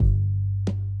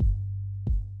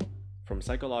From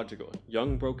Psychological,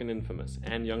 Young Broken Infamous,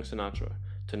 and Young Sinatra,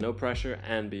 to No Pressure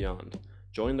and beyond.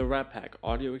 Join the Rattpack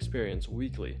audio experience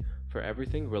weekly for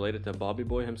everything related to Bobby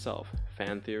Boy himself,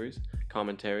 fan theories,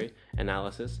 commentary,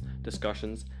 analysis,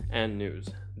 discussions, and news.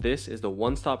 This is the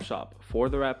one-stop shop for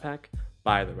the Rattpack,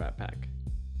 by the Rattpack.